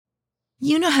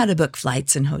You know how to book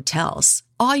flights and hotels.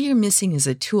 All you're missing is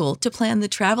a tool to plan the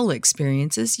travel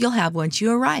experiences you'll have once you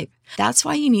arrive. That's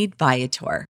why you need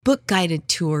Viator. Book guided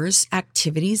tours,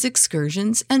 activities,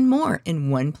 excursions, and more in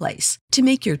one place to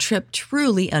make your trip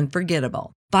truly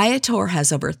unforgettable. Viator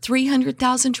has over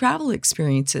 300,000 travel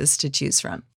experiences to choose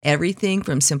from. Everything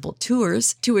from simple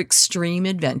tours to extreme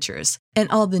adventures and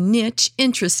all the niche,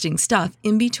 interesting stuff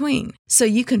in between. So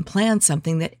you can plan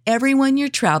something that everyone you're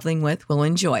traveling with will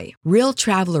enjoy. Real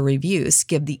traveler reviews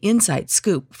give the inside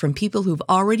scoop from people who've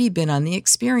already been on the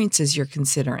experiences you're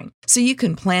considering. So you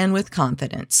can plan with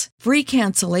confidence. Free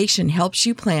cancellation helps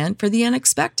you plan for the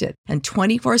unexpected. And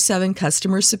 24/7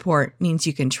 customer support means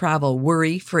you can travel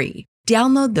worry-free.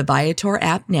 Download the Viator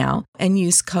app now and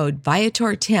use code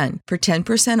Viator10 for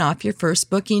 10% off your first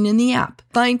booking in the app.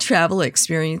 Find travel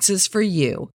experiences for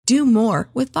you. Do more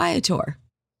with Viator.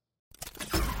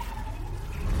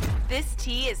 This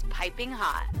tea is piping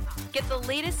hot. Get the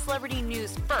latest celebrity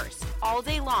news first all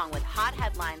day long with hot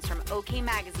headlines from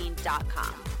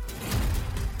okmagazine.com.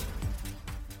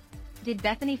 Did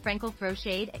Bethenny Frankel throw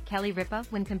shade at Kelly Ripa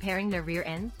when comparing their rear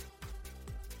ends?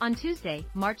 On Tuesday,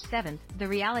 March 7th, the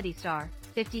reality star,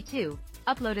 52,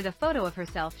 uploaded a photo of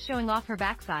herself showing off her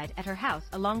backside at her house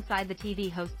alongside the TV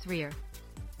host's rear.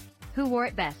 Who wore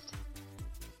it best?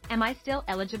 Am I still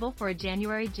eligible for a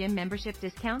January gym membership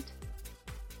discount?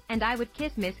 And I would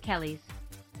kiss Miss Kelly's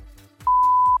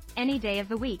any day of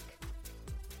the week.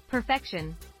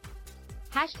 Perfection.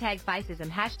 Hashtag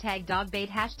Viceism, hashtag dogbait,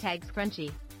 hashtag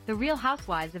scrunchy. The Real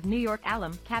Housewives of New York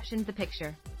alum captioned the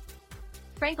picture.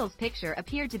 Frankel's picture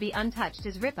appeared to be untouched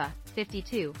as Ripa,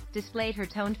 52, displayed her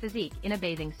toned physique in a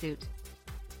bathing suit.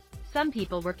 Some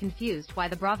people were confused why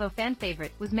the Bravo fan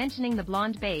favorite was mentioning the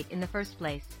blonde babe in the first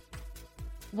place.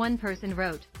 One person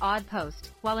wrote, "Odd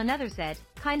post," while another said,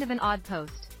 "Kind of an odd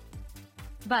post.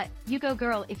 But, you go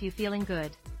girl if you feeling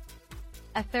good."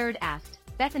 A third asked,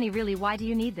 "Bethenny, really, why do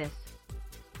you need this?"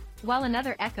 While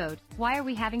another echoed, "Why are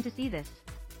we having to see this?"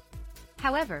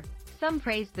 However, some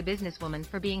praised the businesswoman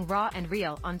for being raw and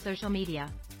real on social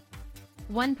media.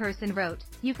 One person wrote,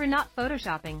 "You for not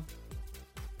photoshopping.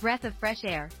 Breath of fresh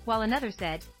air," while another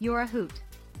said, "You're a hoot."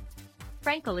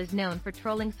 Frankel is known for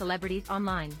trolling celebrities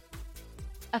online.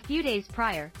 A few days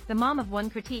prior, the mom of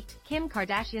one critiqued Kim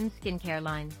Kardashian's skincare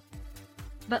line.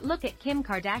 But look at Kim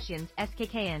Kardashian's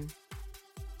SKKN.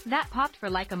 That popped for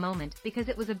like a moment because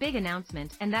it was a big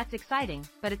announcement and that's exciting,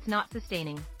 but it's not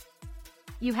sustaining.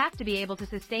 "You have to be able to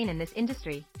sustain in this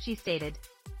industry," she stated.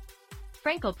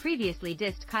 Frankel previously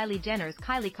dissed Kylie Jenner's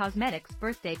Kylie Cosmetics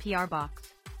birthday PR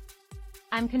box.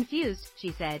 "I'm confused,"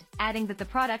 she said, adding that the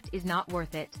product is not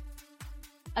worth it.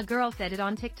 A girl said it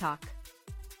on TikTok.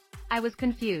 "I was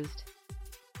confused.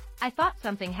 I thought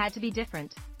something had to be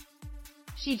different."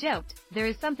 She joked, "There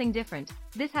is something different.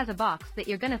 This has a box that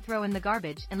you're gonna throw in the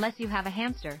garbage unless you have a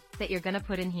hamster that you're gonna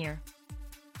put in here."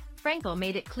 Frankel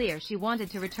made it clear she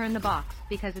wanted to return the box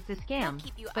because it's a scam,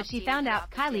 but she found out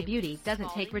Kylie Beauty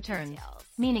doesn't take returns,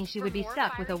 meaning she would be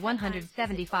stuck with a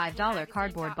 $175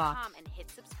 cardboard box.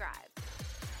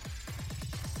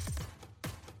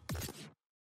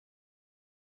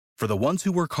 For the ones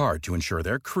who work hard to ensure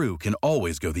their crew can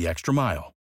always go the extra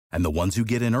mile, and the ones who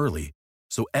get in early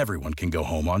so everyone can go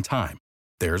home on time,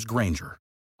 there's Grainger,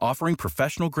 offering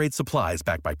professional-grade supplies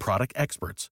backed by product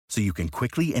experts, so you can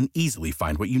quickly and easily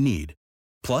find what you need.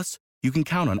 Plus, you can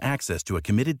count on access to a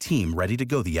committed team ready to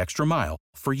go the extra mile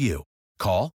for you.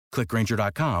 Call, click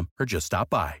Grainger.com, or just stop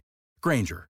by.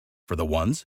 Grainger, for the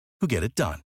ones who get it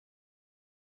done.